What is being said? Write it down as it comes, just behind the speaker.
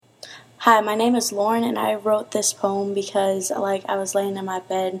Hi, my name is Lauren, and I wrote this poem because, I was laying in my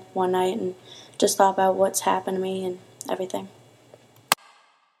bed one night and just thought about what's happened to me and everything.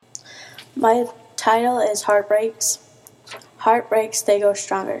 My title is Heartbreaks. Heartbreaks, they go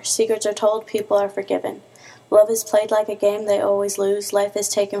stronger. Secrets are told, people are forgiven. Love is played like a game, they always lose. Life is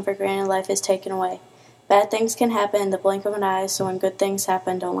taken for granted, life is taken away. Bad things can happen in the blink of an eye, so when good things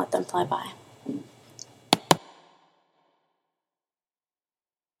happen, don't let them fly by.